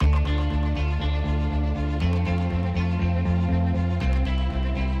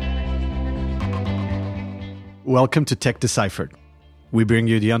Welcome to Tech Deciphered. We bring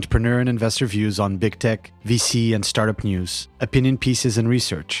you the entrepreneur and investor views on big tech, VC, and startup news, opinion pieces, and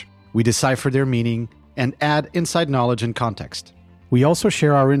research. We decipher their meaning and add inside knowledge and context. We also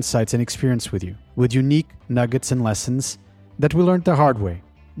share our insights and experience with you, with unique nuggets and lessons that we learned the hard way.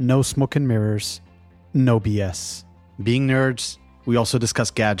 No smoke and mirrors, no BS. Being nerds, we also discuss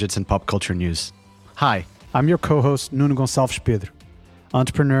gadgets and pop culture news. Hi, I'm your co-host, Nuno Gonçalves Pedro,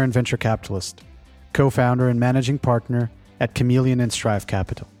 entrepreneur and venture capitalist, co-founder and managing partner at Chameleon and Strive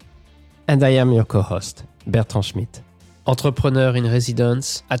Capital. And I am your co-host, Bertrand Schmidt, entrepreneur in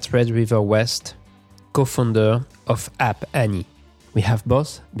residence at Red River West, co-founder of App Annie. We have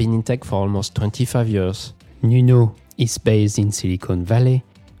both been in tech for almost 25 years. Nuno is based in Silicon Valley,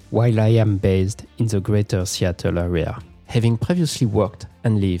 while I am based in the greater Seattle area, having previously worked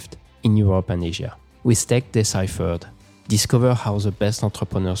and lived in Europe and Asia. With Tech Deciphered, discover how the best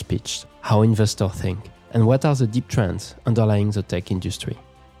entrepreneurs pitch, how investors think, and what are the deep trends underlying the tech industry.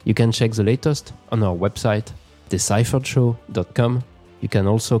 You can check the latest on our website, decipheredshow.com. You can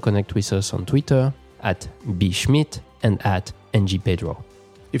also connect with us on Twitter at bschmidt and at ngpedro.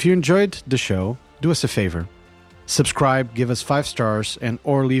 if you enjoyed the show, do us a favor. Subscribe, give us 5 stars, and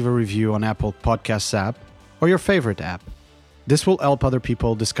or leave a review on Apple Podcasts app or your favorite app. This will help other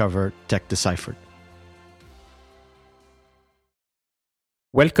people discover Tech Deciphered.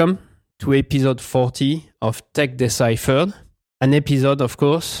 Welcome to episode 40 of Tech Deciphered. An episode, of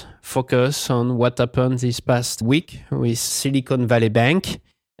course, focused on what happened this past week with Silicon Valley Bank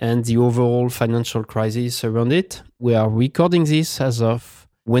and the overall financial crisis around it. We are recording this as of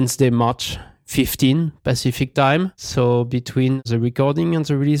Wednesday, March 15 Pacific time. So between the recording and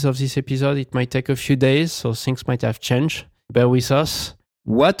the release of this episode, it might take a few days, so things might have changed. Bear with us.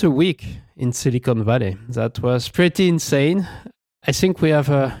 What a week in Silicon Valley. That was pretty insane. I think we have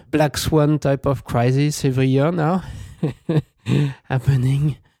a black swan type of crisis every year now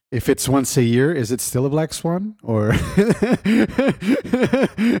happening. If it's once a year, is it still a black swan? Or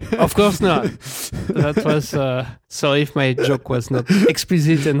Of course not. That was, sorry if my joke was not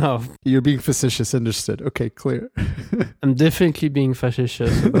explicit enough. You're being facetious, understood. Okay, clear. I'm definitely being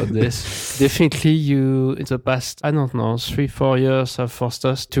facetious about this. Definitely in the past, 3-4 years have forced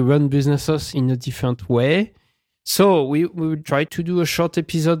us to run businesses in a different way. So we will try to do a short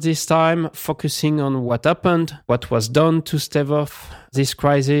episode this time, focusing on what happened, what was done to stave off this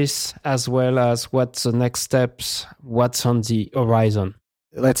crisis, as well as what's the next steps, what's on the horizon.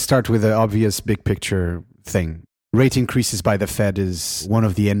 Let's start with the obvious big picture thing. Rate increases by the Fed is one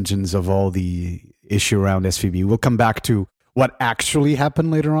of the engines of all the issue around SVB. We'll come back to what actually happened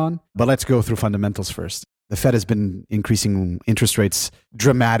later on, but let's go through fundamentals first. The Fed has been increasing interest rates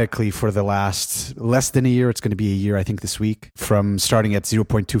dramatically for the last less than a year. It's going to be a year, I think, this week, from starting at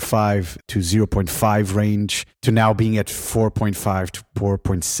 0.25 to 0.5 range to now being at 4.5 to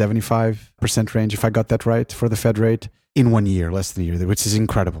 4.75% range, if I got that right, for the Fed rate in 1 year, less than a year, which is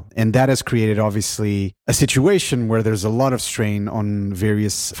incredible. And that has created, obviously, a situation where there's a lot of strain on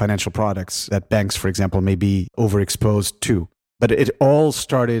various financial products that banks, for example, may be overexposed to. But it all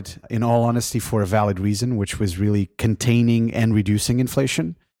started, in all honesty, for a valid reason, which was really containing and reducing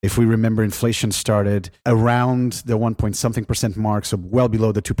inflation. If we remember, inflation started around the 1-point-something% mark, so well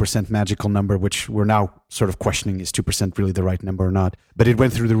below the 2% magical number, which we're now sort of questioning, is 2% really the right number or not? But it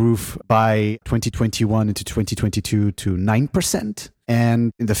went through the roof by 2021 into 2022 to 9%.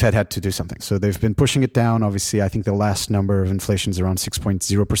 And the Fed had to do something. So they've been pushing it down. Obviously, I think the last number of inflation is around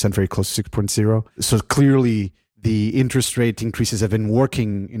 6.0%, very close to 6.0. So clearly, the interest rate increases have been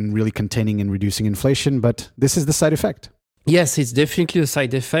working in really containing and reducing inflation, but this is the side effect. Yes, it's definitely a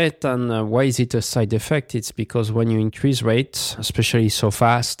side effect. And why is it a side effect? It's because when you increase rates, especially so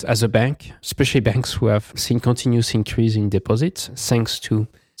fast as a bank, especially banks who have seen continuous increase in deposits, thanks to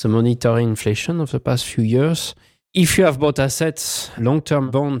the monetary inflation of the past few years, if you have bought assets, long-term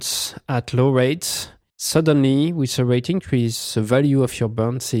bonds at low rates, suddenly with a rate increase, the value of your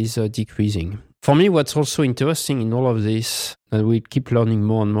bonds is decreasing. For me, what's also interesting in all of this, and we keep learning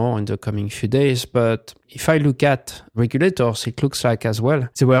more and more in the coming few days, but if I look at regulators, it looks like as well,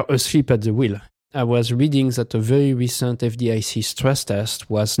 they were asleep at the wheel. I was reading that a very recent FDIC stress test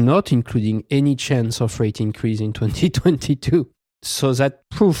was not including any chance of rate increase in 2022. So that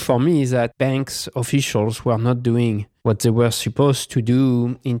proof for me is that banks officials were not doing what they were supposed to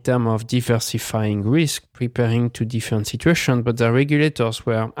do in terms of diversifying risk, preparing to different situations, but the regulators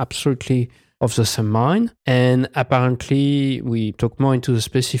were absolutely of the same mind. And apparently, we talk more into the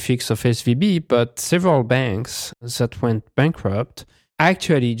specifics of SVB, but several banks that went bankrupt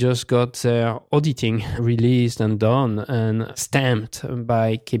actually just got their auditing released and done and stamped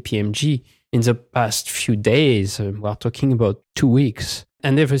by KPMG in the past few days. We're talking about 2 weeks.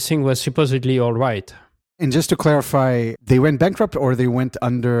 And everything was supposedly all right. And just to clarify, they went bankrupt or they went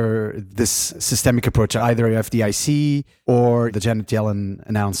under this systemic approach, either FDIC or the Janet Yellen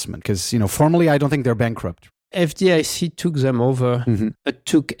announcement? Because, formally, I don't think they're bankrupt. FDIC took them over,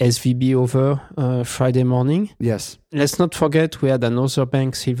 took SVB over Friday morning. Yes. Let's not forget we had another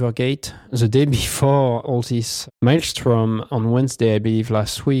bank, Silvergate, the day before all this maelstrom on Wednesday, I believe,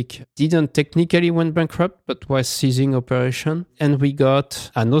 last week. Didn't technically went bankrupt, but was ceasing operation. And we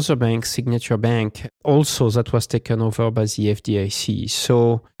got another bank, Signature Bank, also that was taken over by the FDIC.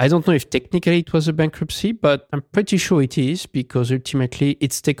 So I don't know if technically it was a bankruptcy, but I'm pretty sure it is because ultimately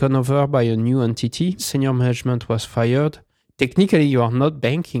it's taken over by a new entity. Senior management was fired. Technically, you are not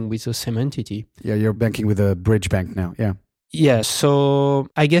banking with the same entity. Yeah, you're banking with a bridge bank now. Yeah. Yeah, so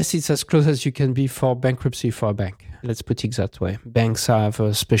I guess it's as close as you can be for bankruptcy for a bank. Let's put it that way. Banks have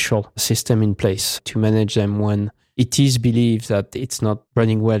a special system in place to manage them when it is believed that it's not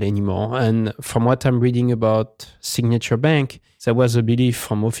running well anymore. And from what I'm reading about Signature Bank, there was a belief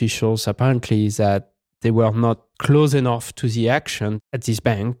from officials apparently that they were not close enough to the action at this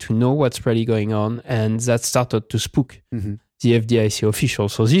bank to know what's really going on. And that started to spook the FDIC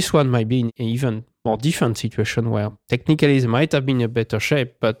officials. So this one might be in an even more different situation where technically they might have been in a better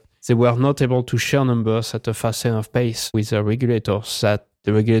shape, but they were not able to share numbers at a fast enough pace with the regulators that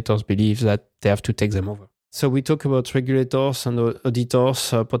the regulators believe that they have to take them over. So we talk about regulators and auditors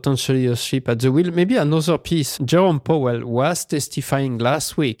potentially asleep at the wheel. Maybe another piece. Jerome Powell was testifying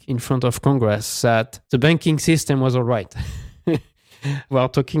last week in front of Congress that the banking system was all right. We are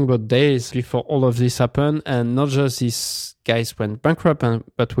talking about days before all of this happened, and not just these guys went bankrupt,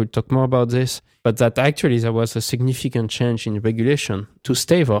 but we'll talk more about this, but that actually there was a significant change in regulation to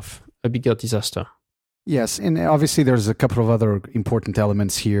stave off a bigger disaster. Yes, and obviously there's a couple of other important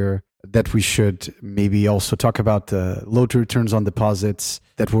elements here that we should maybe also talk about. The low returns on deposits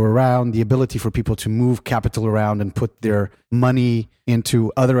that were around, the ability for people to move capital around and put their money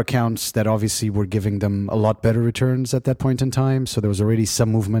into other accounts that obviously were giving them a lot better returns at that point in time. So there was already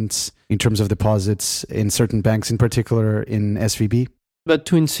some movements in terms of deposits in certain banks, in particular in SVB. But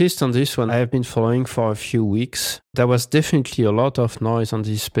to insist on this one, I have been following for a few weeks. There was definitely a lot of noise on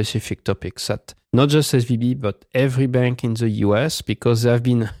these specific topics that not just SVB, but every bank in the US, because they have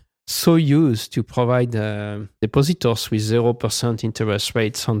been so used to provide depositors with 0% interest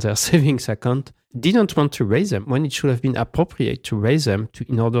rates on their savings account, didn't want to raise them when it should have been appropriate to raise them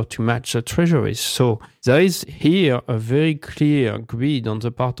in order to match the treasuries. So there is here a very clear greed on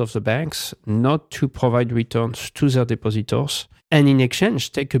the part of the banks not to provide returns to their depositors. And in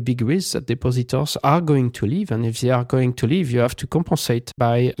exchange, take a big risk that depositors are going to leave. And if they are going to leave, you have to compensate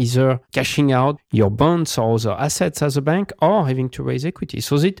by either cashing out your bonds or other assets as a bank or having to raise equity.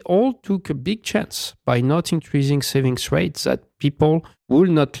 So it all took a big chance by not increasing savings rates that people will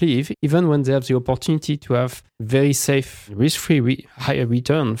not leave, even when they have the opportunity to have very safe, risk-free, higher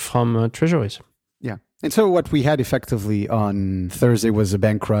return from treasuries. Yeah. And so what we had effectively on Thursday was a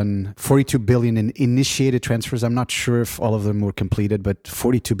bank run, 42 billion in initiated transfers. I'm not sure if all of them were completed, but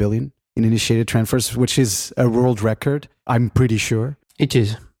 42 billion in initiated transfers, which is a world record. I'm pretty sure. It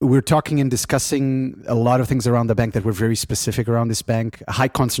is. We're talking and discussing a lot of things around the bank that were very specific around this bank. A high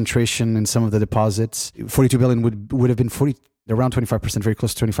concentration in some of the deposits. 42 billion would have been around 25%, very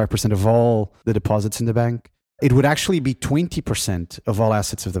close to 25% of all the deposits in the bank. It would actually be 20% of all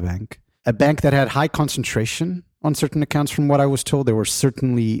assets of the bank. A bank that had high concentration on certain accounts, from what I was told. There were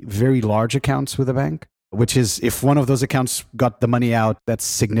certainly very large accounts with the bank, which is, if one of those accounts got the money out, that's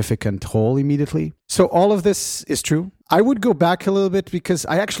significant hole immediately. So all of this is true. I would go back a little bit because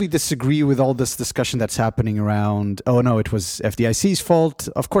I actually disagree with all this discussion that's happening around, oh no, it was FDIC's fault.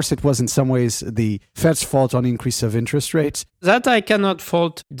 Of course, it was in some ways the Fed's fault on increase of interest rates. That I cannot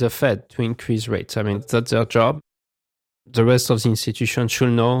fault the Fed to increase rates. I mean, that's their job. The rest of the institutions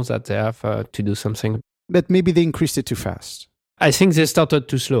should know that they have to do something. But maybe they increased it too fast. I think they started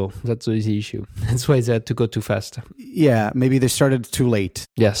too slow. That's the issue. That's why they had to go too fast. Yeah, maybe they started too late.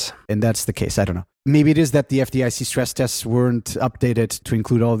 Yes. And that's the case. I don't know. Maybe it is that the FDIC stress tests weren't updated to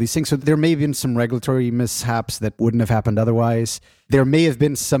include all these things. So there may have been some regulatory mishaps that wouldn't have happened otherwise. There may have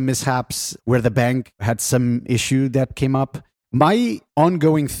been some mishaps where the bank had some issue that came up. My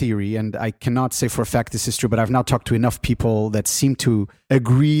ongoing theory, and I cannot say for a fact this is true, but I've now talked to enough people that seem to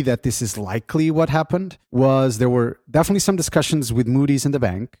agree that this is likely what happened, was there were definitely some discussions with Moody's and the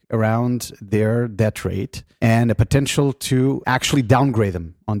bank around their debt rate and a potential to actually downgrade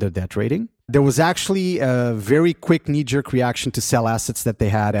them on their debt rating. There was actually a very quick knee-jerk reaction to sell assets that they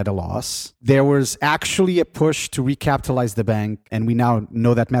had at a loss. There was actually a push to recapitalize the bank, and we now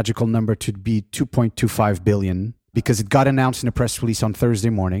know that magical number to be 2.25 billion because it got announced in a press release on Thursday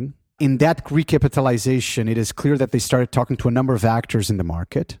morning. In that recapitalization, it is clear that they started talking to a number of actors in the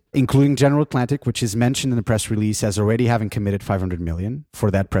market, including General Atlantic, which is mentioned in the press release as already having committed 500 million for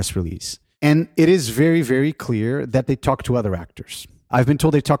that press release. And it is very, very clear that they talked to other actors. I've been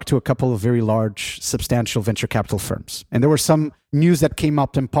told they talked to a couple of very large, substantial venture capital firms. And there were some news that came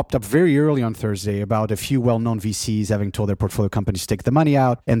up and popped up very early on Thursday about a few well-known VCs having told their portfolio companies to take the money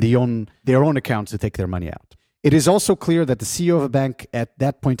out and their own accounts to take their money out. It is also clear that the CEO of a bank at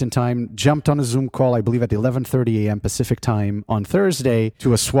that point in time jumped on a Zoom call, I believe at 11:30 a.m. Pacific time on Thursday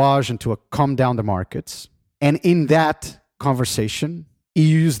to assuage and to calm down the markets. And in that conversation, he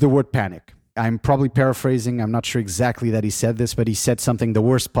used the word panic. I'm probably paraphrasing. I'm not sure exactly that he said this, but he said something, the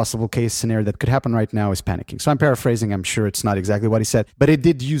worst possible case scenario that could happen right now is panicking. So I'm paraphrasing. I'm sure it's not exactly what he said, but it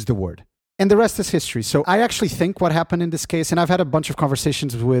did use the word. And the rest is history. So I actually think what happened in this case, and I've had a bunch of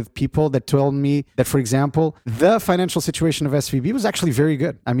conversations with people that told me that, for example, the financial situation of SVB was actually very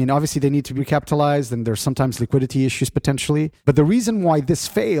good. I mean, obviously they need to be recapitalized and there's sometimes liquidity issues potentially. But the reason why this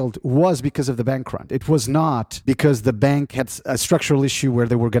failed was because of the bank run. It was not because the bank had a structural issue where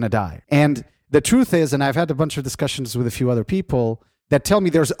they were going to die. And the truth is, and I've had a bunch of discussions with a few other people that tell me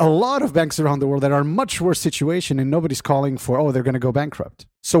there's a lot of banks around the world that are in a much worse situation and nobody's calling for, oh, they're going to go bankrupt.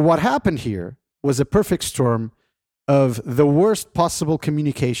 So what happened here was a perfect storm of the worst possible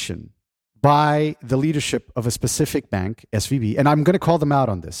communication by the leadership of a specific bank, SVB. And I'm going to call them out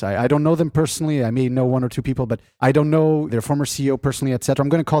on this. I don't know them personally. I may know one or two people, but I don't know their former CEO personally, etc. I'm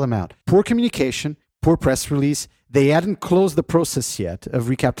going to call them out. Poor communication, poor press release. They hadn't closed the process yet of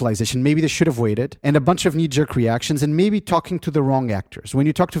recapitalization. Maybe they should have waited. And a bunch of knee-jerk reactions and maybe talking to the wrong actors. When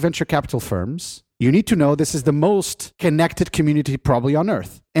you talk to venture capital firms, you need to know this is the most connected community probably on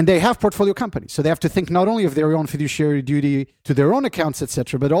earth. And they have portfolio companies. So they have to think not only of their own fiduciary duty to their own accounts,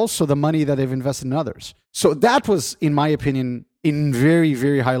 etc., but also the money that they've invested in others. So that was, in my opinion, in very,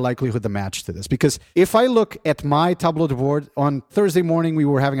 very high likelihood the match to this. Because if I look at my tableau de board, on Thursday morning, we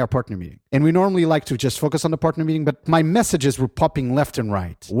were having our partner meeting. And we normally like to just focus on the partner meeting, but my messages were popping left and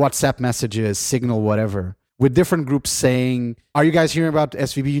right. WhatsApp messages, Signal, whatever, with different groups saying, are you guys hearing about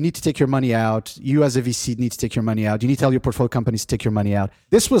SVB? You need to take your money out. You as a VC need to take your money out. You need to tell your portfolio companies to take your money out.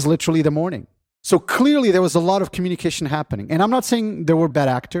 This was literally the morning. So clearly there was a lot of communication happening. And I'm not saying there were bad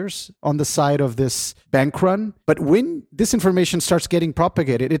actors on the side of this bank run, but when this information starts getting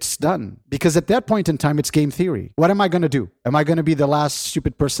propagated, it's done. Because at that point in time, it's game theory. What am I going to do? Am I going to be the last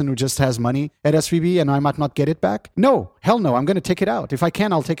stupid person who just has money at SVB and I might not get it back? No, hell no. I'm going to take it out. If I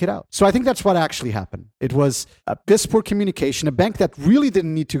can, I'll take it out. So I think that's what actually happened. It was a piss poor communication, a bank that really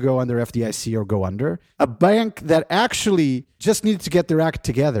didn't need to go under FDIC or go under, a bank that actually just needed to get their act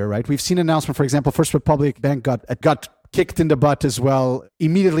together, right? We've seen an announcement, for example, First Republic Bank got kicked in the butt as well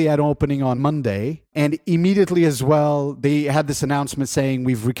immediately at opening on Monday. And immediately as well, they had this announcement saying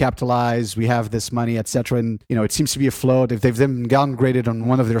we've recapitalized, we have this money, etc. And, it seems to be afloat. If they've been downgraded on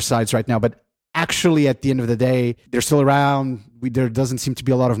one of their sides right now, but actually at the end of the day, they're still around. There doesn't seem to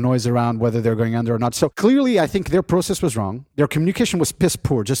be a lot of noise around whether they're going under or not. So clearly, I think their process was wrong. Their communication was piss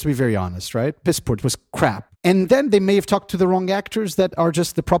poor, just to be very honest, right? Piss poor. It was crap. And then they may have talked to the wrong actors that are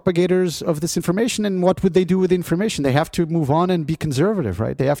just the propagators of this information. And what would they do with the information? They have to move on and be conservative,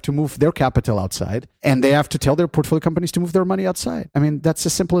 right? They have to move their capital outside and they have to tell their portfolio companies to move their money outside. I mean, that's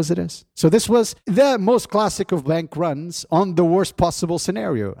as simple as it is. So this was the most classic of bank runs on the worst possible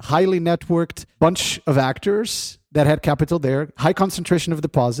scenario. Highly networked bunch of actors that had capital there, high concentration of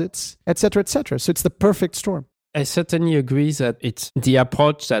deposits, et cetera, et cetera. So it's the perfect storm. I certainly agree that it's the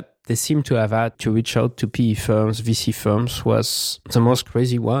approach that they seem to have had to reach out to PE firms, VC firms, was the most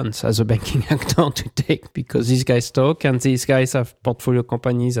crazy ones as a banking actor to take, because these guys talk and these guys have portfolio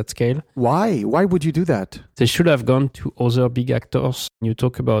companies at scale. Why? Why would you do that? They should have gone to other big actors. You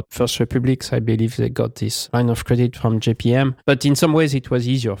talk about First Republics, I believe they got this line of credit from JPM. But in some ways, it was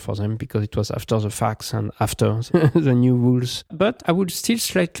easier for them because it was after the facts and after the new rules. But I would still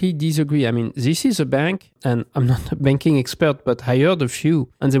slightly disagree. I mean, this is a bank, and I'm not a banking expert, but I heard a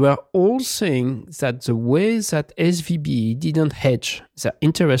few, and they were all saying that the way that SVB didn't hedge their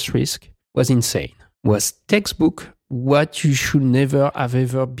interest risk was insane, was textbook what you should never have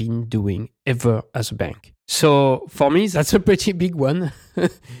ever been doing ever as a bank. So for me, that's a pretty big one.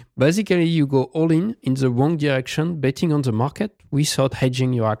 Basically, you go all in the wrong direction, betting on the market without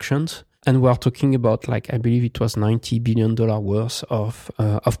hedging your actions. And we're talking about, like, I believe it was $90 billion worth of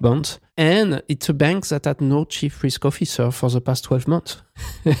bonds. And it's a bank that had no chief risk officer for the past 12 months.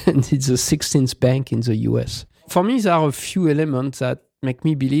 And it's the 16th bank in the US. For me, there are a few elements that make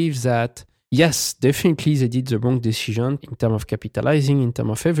me believe that, yes, definitely they did the wrong decision in terms of capitalizing, in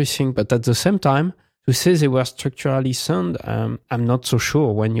terms of everything. But at the same time, to say they were structurally sound, I'm not so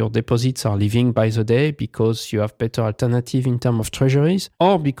sure when your deposits are living by the day because you have better alternative in terms of treasuries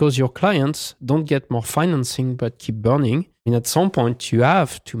or because your clients don't get more financing but keep burning. And at some point, you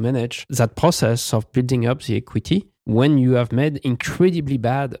have to manage that process of building up the equity when you have made incredibly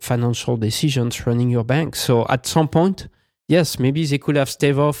bad financial decisions running your bank. So at some point, yes, maybe they could have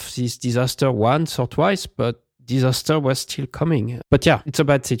staved off this disaster once or twice, but disaster was still coming. But yeah, it's a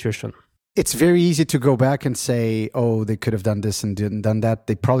bad situation. It's very easy to go back and say, oh, they could have done this and didn't done that.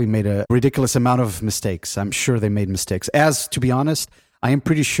 They probably made a ridiculous amount of mistakes. I'm sure they made mistakes. As, to be honest, I am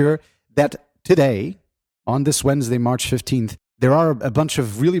pretty sure that today, on this Wednesday, March 15th, there are a bunch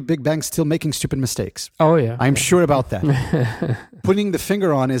of really big banks still making stupid mistakes. Oh, yeah. I'm sure about that. Putting the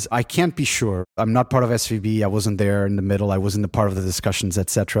finger on is, I can't be sure. I'm not part of SVB. I wasn't there in the middle. I wasn't a part of the discussions,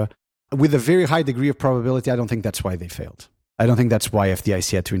 etc. With a very high degree of probability, I don't think that's why they failed. I don't think that's why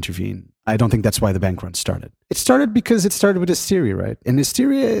FDIC had to intervene. I don't think that's why the bank run started. It started because it started with hysteria, right? And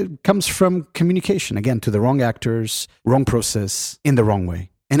hysteria comes from communication, again, to the wrong actors, wrong process, in the wrong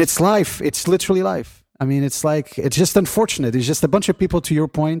way. And it's life. It's literally life. I mean, it's just unfortunate. It's just a bunch of people, to your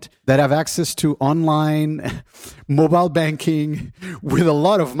point, that have access to online, mobile banking with a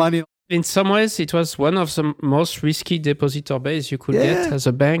lot of money. In some ways, it was one of the most risky depositor base you could get as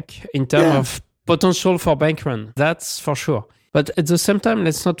a bank in terms of potential for bank run. That's for sure. But at the same time,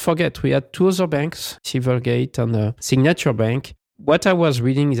 let's not forget, we had two other banks, Silvergate and Signature Bank. What I was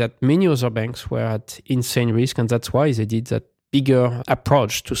reading is that many other banks were at insane risk, and that's why they did that bigger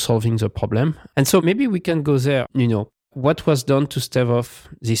approach to solving the problem. And so maybe we can go there, what was done to stave off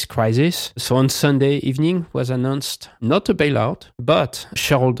this crisis. So on Sunday evening was announced not a bailout, but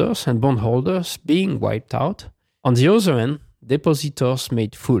shareholders and bondholders being wiped out. On the other end, depositors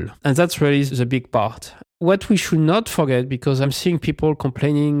made full. And that's really the big part. What we should not forget, because I'm seeing people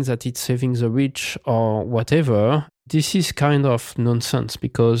complaining that it's saving the rich or whatever, this is kind of nonsense,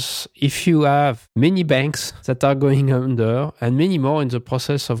 because if you have many banks that are going under and many more in the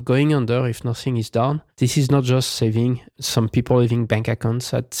process of going under if nothing is done, this is not just saving some people having bank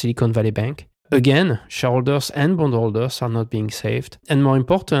accounts at Silicon Valley Bank. Again, shareholders and bondholders are not being saved. And more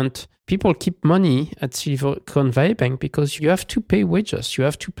important, people keep money at Silicon Valley Bank because you have to pay wages, you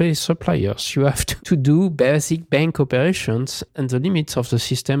have to pay suppliers, you have to do basic bank operations, and the limits of the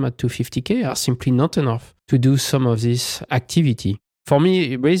system at $250K are simply not enough to do some of this activity. For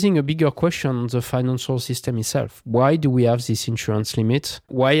me, raising a bigger question on the financial system itself. Why do we have these insurance limits?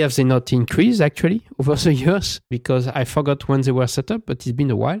 Why have they not increased actually over the years? Because I forgot when they were set up, but it's been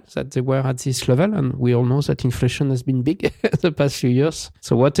a while that they were at this level. And we all know that inflation has been big the past few years.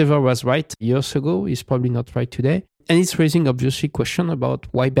 So whatever was right years ago is probably not right today. And it's raising obviously question about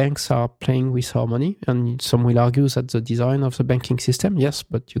why banks are playing with our money. And some will argue that the design of the banking system, yes,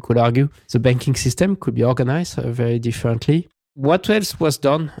 but you could argue the banking system could be organized very differently. What else was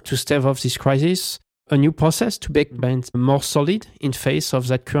done to stave off this crisis? A new process to make banks more solid in face of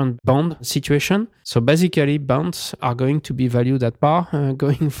that current bond situation. So basically, bonds are going to be valued at par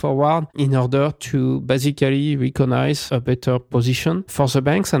going forward in order to basically recognize a better position for the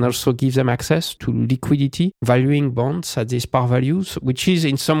banks and also give them access to liquidity, valuing bonds at these par values, which is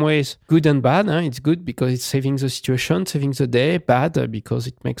in some ways good and bad. It's good because it's saving the situation, saving the day. Bad because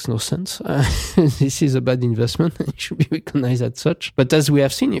it makes no sense. This is a bad investment. It should be recognized as such. But as we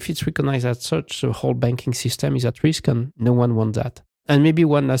have seen, if it's recognized as such, the whole banking system is at risk and no one wants that. And maybe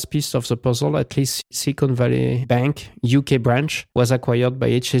one last piece of the puzzle, at least Silicon Valley Bank UK branch was acquired by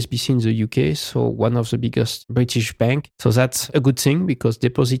HSBC in the UK, so one of the biggest British banks. So that's a good thing because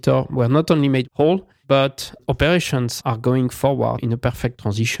depositors were not only made whole, but operations are going forward in a perfect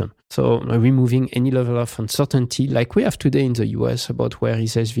transition. So removing any level of uncertainty like we have today in the US about where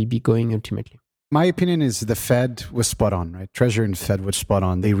is SVB going ultimately. My opinion is the Fed was spot on, right? Treasury and Fed was spot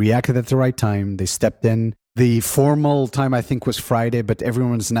on. They reacted at the right time. They stepped in. The formal time, I think, was Friday, but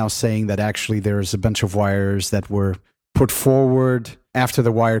everyone's now saying that actually there's a bunch of wires that were put forward after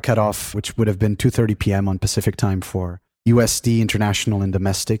the wire cutoff, which would have been 2:30 p.m. on Pacific time for USD, international and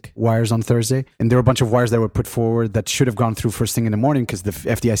domestic wires on Thursday. And there were a bunch of wires that were put forward that should have gone through first thing in the morning because the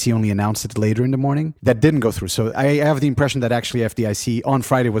FDIC only announced it later in the morning. That didn't go through. So I have the impression that actually FDIC on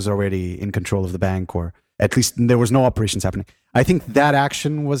Friday was already in control of the bank, or at least there was no operations happening. I think that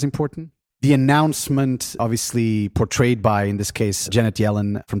action was important The announcement, obviously portrayed by, in this case, Janet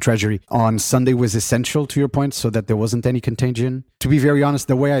Yellen from Treasury on Sunday was essential to your point, so that there wasn't any contagion. To be very honest,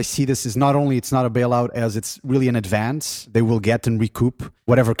 the way I see this is not only it's not a bailout, as it's really an advance. They will get and recoup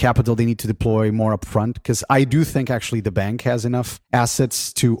whatever capital they need to deploy more upfront, because I do think actually the bank has enough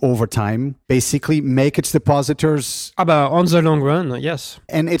assets to, over time, basically make its depositors. But on the long run, yes.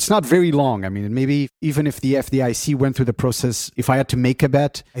 And it's not very long. I mean, maybe even if the FDIC went through the process, if I had to make a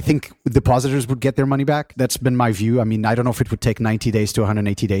bet, I think depositors would get their money back. That's been my view. I mean, I don't know if it would take 90 days to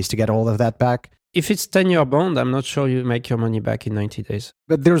 180 days to get all of that back. If it's 10-year bond, I'm not sure you make your money back in 90 days.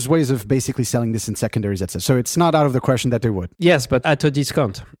 But there's ways of basically selling this in secondaries, etc. So it's not out of the question that they would. Yes, but at a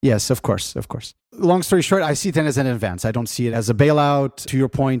discount. Yes, of course. Long story short, I see it as an advance. I don't see it as a bailout. To your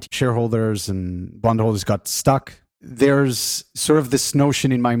point, shareholders and bondholders got stuck. There's sort of this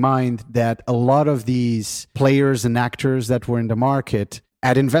notion in my mind that a lot of these players and actors that were in the market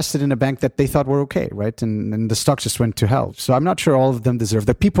had invested in a bank that they thought were okay, right? And the stock just went to hell. So I'm not sure all of them deserve.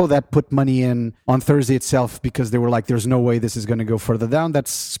 The people that put money in on Thursday itself because they were like, there's no way this is going to go further down, that's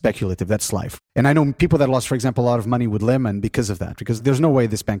speculative, that's life. And I know people that lost, for example, a lot of money with Lehman because of that, because there's no way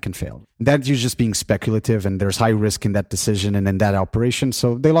this bank can fail. That's you just being speculative, and there's high risk in that decision and in that operation.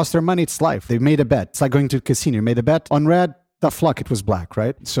 So they lost their money, it's life. They made a bet. It's like going to a casino. You made a bet on red, tough luck, it was black,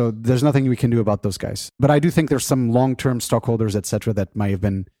 right? So there's nothing we can do about those guys. But I do think there's some long-term stockholders, etc., that might have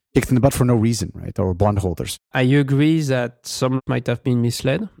been kicked in the butt for no reason, right? Or bondholders. I agree that some might have been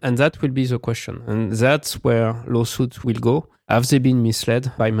misled, and that will be the question. And that's where lawsuits will go. Have they been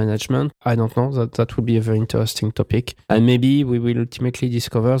misled by management? I don't know. That would be a very interesting topic. And maybe we will ultimately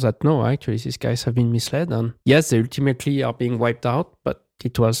discover that no, actually, these guys have been misled. And yes, they ultimately are being wiped out, but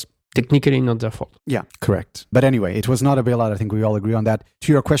it was technically not their fault. Yeah, correct. But anyway, it was not a bailout. I think we all agree on that.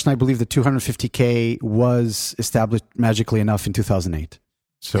 To your question, I believe the 250K was established magically enough in 2008.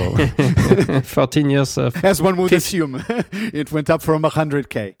 So 14 years of... As one would assume, it went up from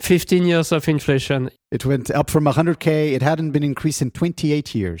 100K. 15 years of inflation. It went up from 100K. It hadn't been increased in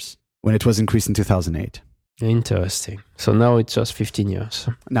 28 years when it was increased in 2008. Interesting. So now it's just 15 years.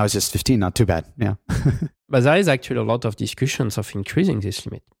 Now it's just 15, not too bad. Yeah. But there is actually a lot of discussions of increasing this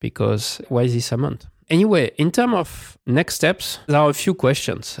limit, because why this amount? Anyway, in terms of next steps, there are a few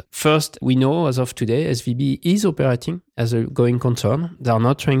questions. First, we know as of today, SVB is operating as a going concern. They are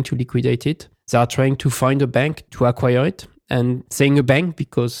not trying to liquidate it. They are trying to find a bank to acquire it. And saying a bank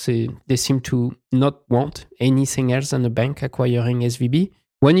because they seem to not want anything else than a bank acquiring SVB.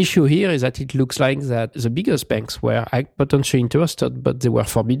 One issue here is that it looks like that the biggest banks were potentially interested, but they were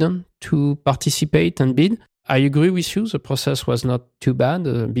forbidden to participate and bid. I agree with you. The process was not too bad.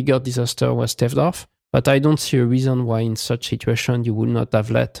 The bigger disaster was staved off. But I don't see a reason why in such situation you would not have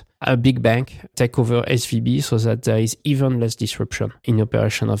let a big bank take over SVB so that there is even less disruption in the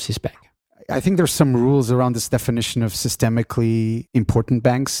operation of this bank. I think there's some rules around this definition of systemically important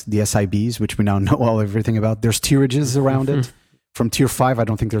banks, the SIBs, which we now know everything about. There's tierages around it. From tier 5, I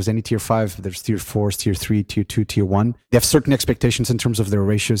don't think there's any tier 5. There's tier 4, tier 3, tier 2, tier 1. They have certain expectations in terms of their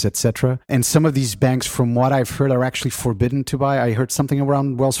ratios, etc. And some of these banks, from what I've heard, are actually forbidden to buy. I heard something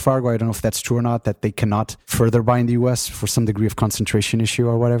around Wells Fargo. I don't know if that's true or not, that they cannot further buy in the US for some degree of concentration issue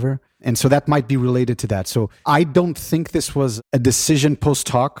or whatever. And so that might be related to that. So I don't think this was a decision post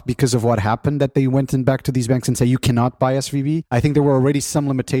hoc because of what happened that they went in back to these banks and say, you cannot buy SVB. I think there were already some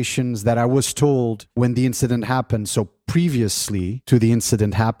limitations that I was told when the incident happened. So previously to the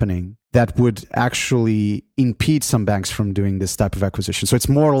incident happening, that would actually impede some banks from doing this type of acquisition. So it's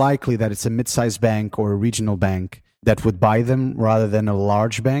more likely that it's a mid-sized bank or a regional bank that would buy them rather than a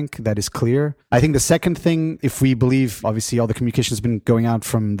large bank. That is clear. I think the second thing, if we believe, obviously all the communication has been going out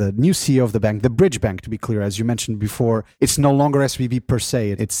from the new CEO of the bank, the Bridge Bank, to be clear, as you mentioned before, it's no longer SVB per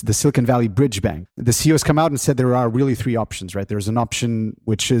se. It's the Silicon Valley Bridge Bank. The CEO has come out and said there are really 3 options, right? There's an option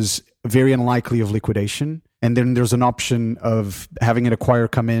which is very unlikely of liquidation. And then there's an option of having an acquirer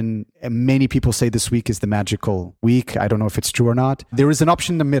come in. And many people say this week is the magical week. I don't know if it's true or not. There is an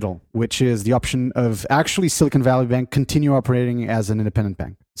option in the middle, which is the option of actually Silicon Valley Bank continue operating as an independent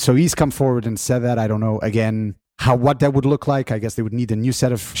bank. So he's come forward and said that. I don't know, again, what that would look like. I guess they would need a new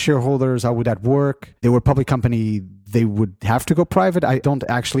set of shareholders. How would that work? They were a public company. They would have to go private. I don't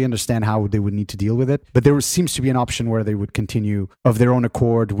actually understand how they would need to deal with it. But there seems to be an option where they would continue of their own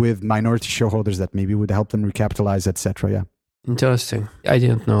accord with minority shareholders that maybe would help them recapitalize, etc. Yeah. Interesting. I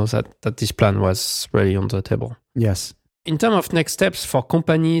didn't know that this plan was really on the table. Yes. In terms of next steps for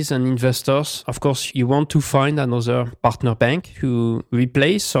companies and investors, of course, you want to find another partner bank to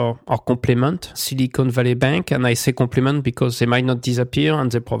replace or complement Silicon Valley Bank. And I say complement because they might not disappear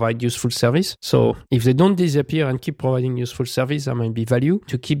and they provide useful service. So if they don't disappear and keep providing useful service, there might be value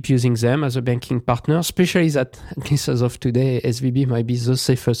to keep using them as a banking partner, especially that, at least as of today, SVB might be the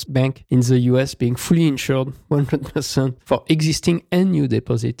safest bank in the US, being fully insured 100% for existing and new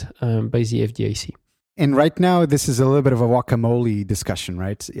deposit by the FDIC. And right now, this is a little bit of a guacamole discussion,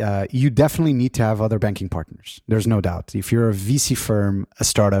 right? You definitely need to have other banking partners. There's no doubt. If you're a VC firm, a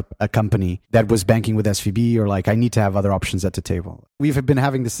startup, a company that was banking with SVB, or like, I need to have other options at the table. We've been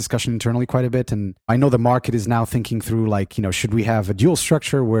having this discussion internally quite a bit. And I know the market is now thinking through, like, should we have a dual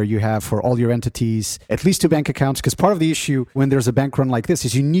structure where you have for all your entities at least 2 bank accounts? Because part of the issue when there's a bank run like this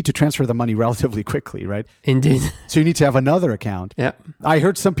is you need to transfer the money relatively quickly, right? Indeed. So you need to have another account. Yeah. I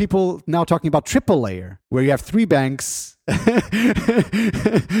heard some people now talking about triple layer, where you have 3 banks. You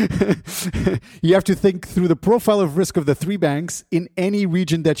have to think through the profile of risk of the 3 banks in any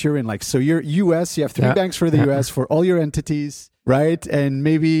region that you're in. Like, so you're US, you have 3 banks for the US for all your entities, right? And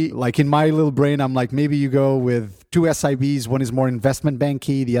maybe, like, in my little brain, I'm like, maybe you go with 2 SIBs. One is more investment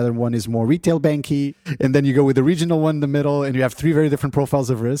banky, the other one is more retail banky. And then you go with the regional one in the middle, and you have 3 very different profiles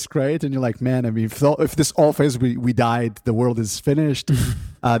of risk, right? And you're like, man, I mean, if this all fails, we died, the world is finished.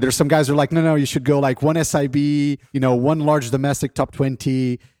 There's some guys who are like, no, you should go like 1 SIB, 1 large domestic top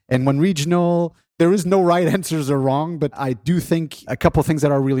 20 and 1 regional. There is no right answers or wrong, but I do think a couple of things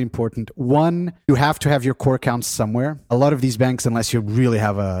that are really important. One, you have to have your core accounts somewhere. A lot of these banks, unless you really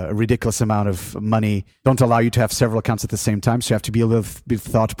have a ridiculous amount of money, don't allow you to have several accounts at the same time. So you have to be a little bit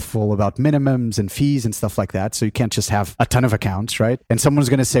thoughtful about minimums and fees and stuff like that. So you can't just have a ton of accounts, right? And someone's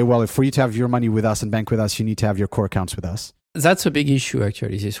going to say, well, if for you to have your money with us and bank with us, you need to have your core accounts with us. That's a big issue,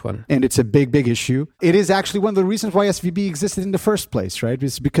 actually, this one. And it's a big, big issue. It is actually one of the reasons why SVB existed in the first place, right?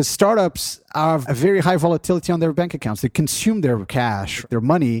 It's because startups have a very high volatility on their bank accounts. They consume their cash, their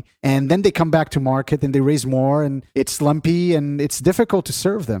money, and then they come back to market and they raise more, and it's lumpy and it's difficult to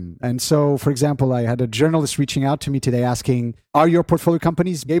serve them. And so, for example, I had a journalist reaching out to me today asking, are your portfolio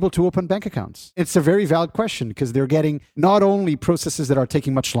companies able to open bank accounts? It's a very valid question because they're getting not only processes that are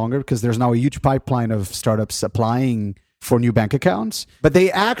taking much longer because there's now a huge pipeline of startups applying for new bank accounts, but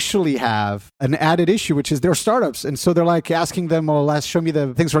they actually have an added issue, which is they're startups. And so they're like asking them, well, show me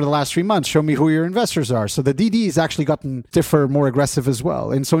the things for the last 3 months, show me who your investors are. So the DD has actually gotten stiffer, more aggressive as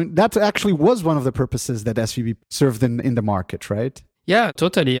well. And so that actually was one of the purposes that SVB served in the market, right? Yeah,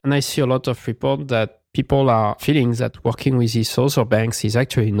 totally. And I see a lot of reports that people are feeling that working with these other banks is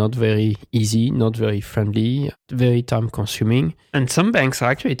actually not very easy, not very friendly, very time consuming. And some banks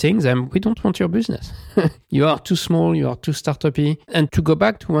are actually telling them, we don't want your business. You are too small, you are too startup-y. And to go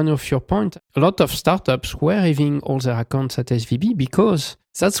back to one of your points, a lot of startups were having all their accounts at SVB because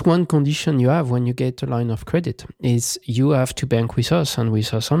that's one condition you have when you get a line of credit, is you have to bank with us and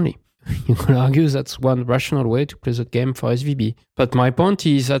with us only. You could argue that's one rational way to play the game for SVB. But my point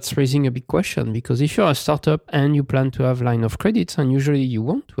is that's raising a big question, because if you're a startup and you plan to have line of credits, and usually you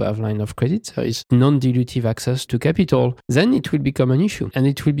want to have line of credits, there is non-dilutive access to capital, then it will become an issue. And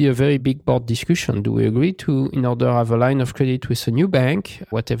it will be a very big board discussion. Do we agree to, in order to have a line of credit with a new bank,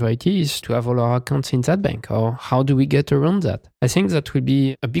 whatever it is, to have all our accounts in that bank? Or how do we get around that? I think that will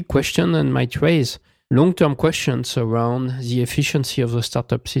be a big question and might raise long-term questions around the efficiency of the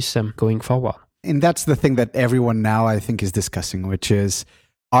startup system going forward. And that's the thing that everyone now, I think, is discussing, which is,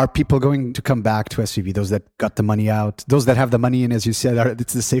 are people going to come back to SVB? Those that got the money out, those that have the money in, as you said,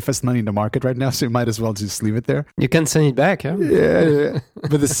 it's the safest money in the market right now, so you might as well just leave it there. You can send it back, huh? Yeah.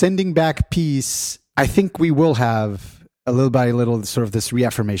 But the sending back piece, I think we will have a little by little sort of this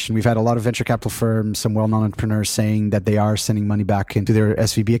reaffirmation. We've had a lot of venture capital firms, some well-known entrepreneurs saying that they are sending money back into their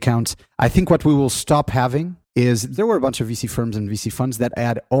SVB accounts. I think what we will stop having is there were a bunch of VC firms and VC funds that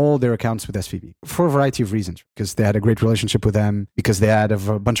had all their accounts with SVB for a variety of reasons, because they had a great relationship with them, because they had a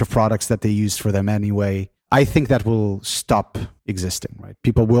bunch of products that they used for them anyway. I think that will stop existing, right?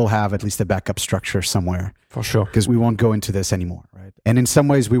 People will have at least a backup structure somewhere. For sure. Because we won't go into this anymore, right? And in some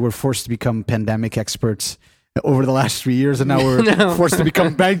ways, we were forced to become pandemic experts over the last 3 years, and now we're forced to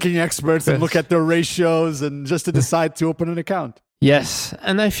become banking experts and look at their ratios and just to decide to open an account. Yes,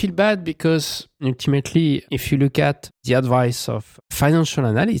 and I feel bad because ultimately, if you look at the advice of financial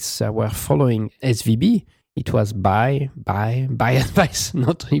analysts that were following SVB, it was buy advice,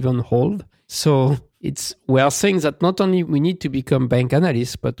 not even hold. So we are saying that not only we need to become bank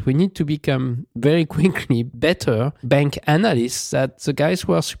analysts, but we need to become very quickly better bank analysts than the guys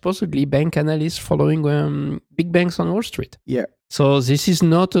who are supposedly bank analysts following big banks on Wall Street. Yeah. So this is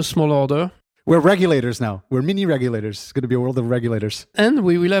not a small order. We're regulators now. We're mini regulators. It's going to be a world of regulators. And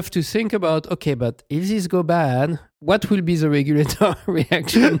we will have to think about, okay, but if this go bad, what will be the regulator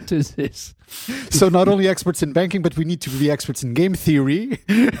reaction to this? So not only experts in banking, but we need to be experts in game theory.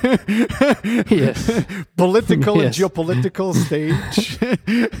 Yes. Political and geopolitical stage.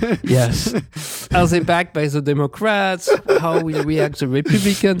 Yes. Are they backed by the Democrats? How will react the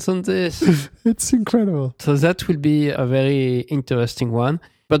Republicans on this? It's incredible. So that will be a very interesting one.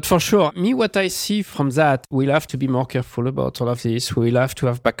 But for sure, what I see from that, we'll have to be more careful about all of this. We'll have to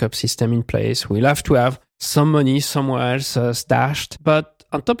have backup system in place. We'll have to have some money somewhere else stashed. But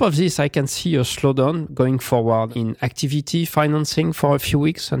on top of this, I can see a slowdown going forward in activity financing for a few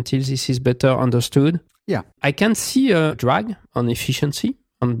weeks until this is better understood. Yeah. I can see a drag on efficiency,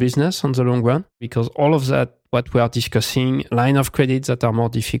 on business on the long run, because all of that, what we are discussing, line of credits that are more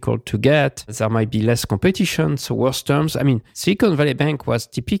difficult to get, there might be less competition, so worse terms. I mean, Silicon Valley Bank was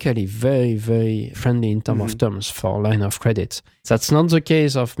typically very, very friendly in terms of terms for line of credits. That's not the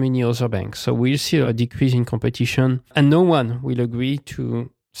case of many other banks. So we'll see a decrease in competition, and no one will agree to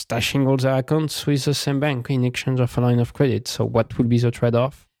stashing all their accounts with the same bank in exchange of a line of credit. So what will be the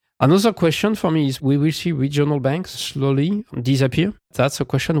trade-off? Another question for me is, we will see regional banks slowly disappear. That's a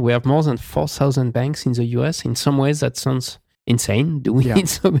question. We have more than 4,000 banks in the US. In some ways, that sounds insane. Do we need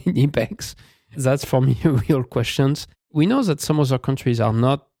so many banks? That's for me a real question. We know that some other countries are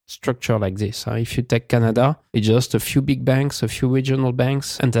not structured like this. If you take Canada, it's just a few big banks, a few regional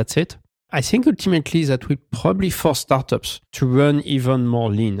banks, and that's it. I think ultimately that will probably force startups to run even more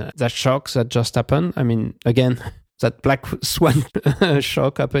lean. That shock that just happened, I mean, again, that black swan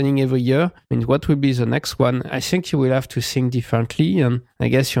shock happening every year. I mean, what will be the next one? I think you will have to think differently, and I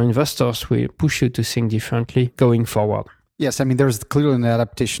guess your investors will push you to think differently going forward. Yes, I mean, there's clearly an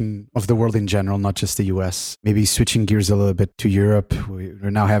adaptation of the world in general, not just the US. Maybe switching gears a little bit to Europe. We're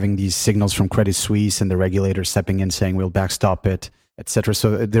now having these signals from Credit Suisse and the regulator stepping in saying we'll backstop it, etc.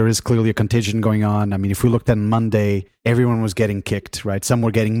 So there is clearly a contagion going on. I mean, if we looked at Monday, everyone was getting kicked, right? Some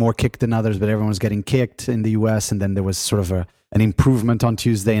were getting more kicked than others, but everyone was getting kicked in the US. And then there was sort of an improvement on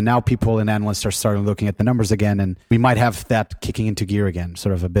Tuesday. And now people and analysts are starting looking at the numbers again. And we might have that kicking into gear again,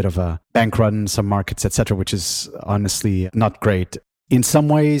 sort of a bit of a bank run in some markets, etc., which is honestly not great. In some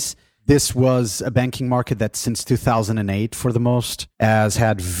ways, this was a banking market that since 2008, for the most, has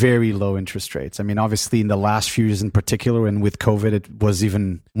had very low interest rates. I mean, obviously in the last few years in particular, and with COVID, it was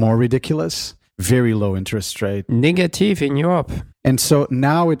even more ridiculous. Very low interest rate. Negative in Europe. And so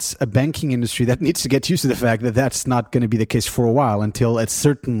now it's a banking industry that needs to get used to the fact that that's not going to be the case for a while until it's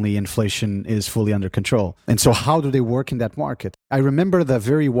certainly inflation is fully under control. And so how do they work in that market? I remember the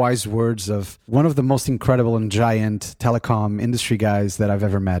very wise words of one of the most incredible and giant telecom industry guys that I've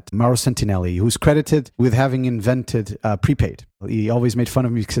ever met, Mauro Centinelli, who's credited with having invented prepaid. He always made fun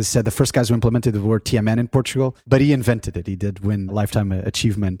of me because he said the first guys who implemented the word TMN in Portugal, but he invented it. He did win lifetime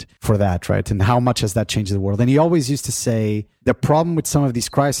achievement for that, right? And how much has that changed the world? And he always used to say, the problem with some of these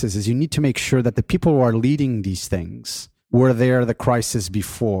crises is you need to make sure that the people who are leading these things were there the crisis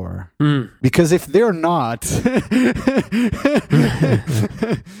before. Because if they're not,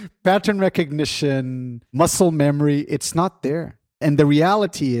 pattern recognition, muscle memory, it's not there. And the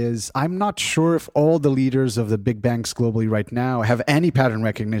reality is, I'm not sure if all the leaders of the big banks globally right now have any pattern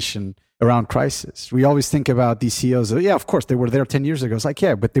recognition around crisis. We always think about these CEOs, yeah, of course, they were there 10 years ago. It's like,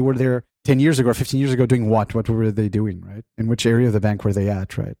 yeah, but they were there 10 years ago or 15 years ago doing what? What were they doing, right? In which area of the bank were they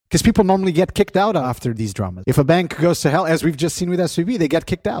at, right? Because people normally get kicked out after these dramas. If a bank goes to hell, as we've just seen with SVB, they get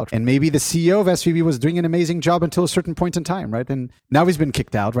kicked out. And maybe the CEO of SVB was doing an amazing job until a certain point in time, right? And now he's been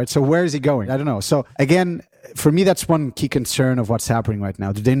kicked out, right? So where is he going? I don't know. So again, for me, that's one key concern of what's happening right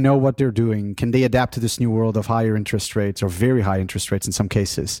now. Do they know what they're doing? Can they adapt to this new world of higher interest rates or very high interest rates in some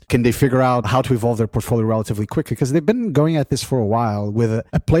cases? Can they figure out how to evolve their portfolio relatively quickly? Because they've been going at this for a while with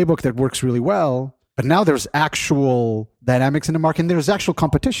a playbook that works really well. But now there's actual dynamics in the market and there's actual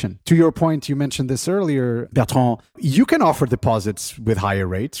competition. To your point, you mentioned this earlier, Bertrand, you can offer deposits with higher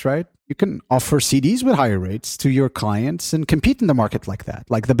rates, right? You can offer CDs with higher rates to your clients and compete in the market like that.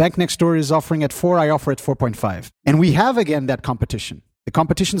 Like the bank next door is offering at 4, I offer at 4.5. And we have again that competition. The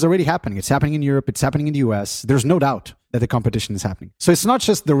competition is already happening. It's happening in Europe. It's happening in the US. There's no doubt that the competition is happening. So it's not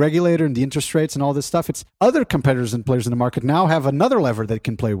just the regulator and the interest rates and all this stuff. It's other competitors and players in the market now have another lever they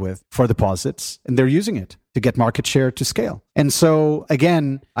can play with for deposits, and they're using it to get market share to scale. And so,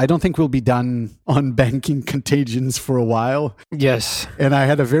 again, I don't think we'll be done on banking contagions for a while. Yes. And I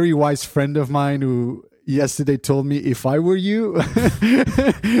had a very wise friend of mine who yesterday told me if I were you,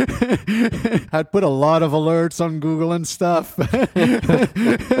 I'd put a lot of alerts on Google and stuff.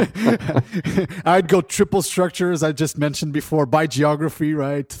 I'd go triple structure, as I just mentioned before, by geography,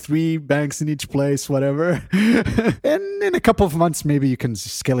 right? 3 banks in each place, whatever. And in a couple of months, maybe you can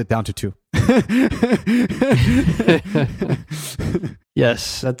scale it down to 2.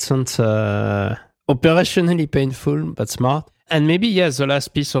 Yes, that sounds operationally painful, but smart. And maybe, yes, the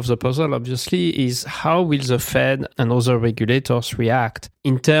last piece of the puzzle, obviously, is how will the Fed and other regulators react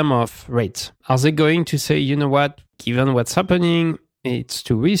in terms of rates? Are they going to say, you know what, given what's happening, it's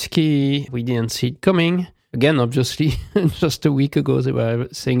too risky, we didn't see it coming? Again, obviously, just a week ago, they were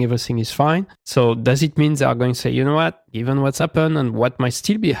saying everything is fine. So does it mean they are going to say, you know what, given what's happened and what might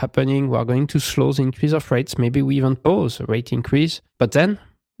still be happening, we are going to slow the increase of rates, maybe we even pause a rate increase, but then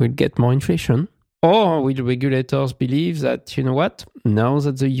we'll get more inflation? Or will regulators believe that, you know what, now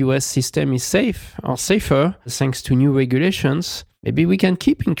that the US system is safe or safer, thanks to new regulations, maybe we can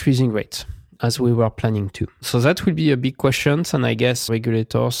keep increasing rates as we were planning to? So that will be a big question. And I guess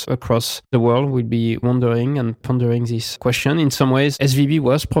regulators across the world will be wondering and pondering this question. In some ways, SVB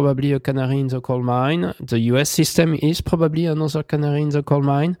was probably a canary in the coal mine. The US system is probably another canary in the coal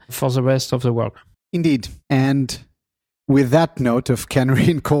mine for the rest of the world. Indeed. And with that note of canary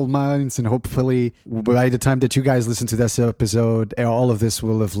in coal mines, and hopefully by the time that you guys listen to this episode, all of this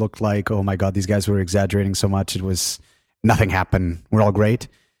will have looked like, oh my God, these guys were exaggerating so much. It was nothing happened. We're all great.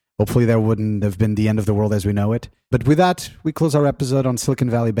 Hopefully there wouldn't have been the end of the world as we know it. But with that, we close our episode on Silicon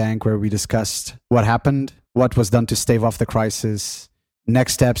Valley Bank, where we discussed what happened, what was done to stave off the crisis,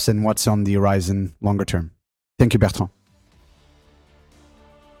 next steps, and what's on the horizon longer term. Thank you, Bertrand.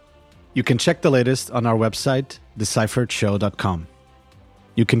 You can check the latest on our website, decipheredshow.com.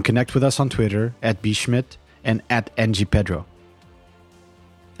 You can connect with us on Twitter @bschmidt and @ngpedro.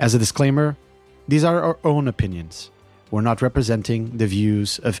 As a disclaimer, these are our own opinions. We're not representing the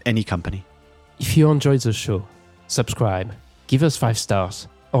views of any company. If you enjoyed the show, subscribe, give us 5 stars,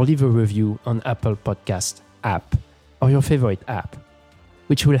 or leave a review on Apple Podcast app or your favorite app,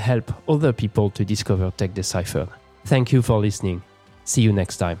 which will help other people to discover Tech Deciphered. Thank you for listening. See you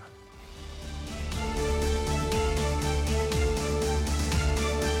next time.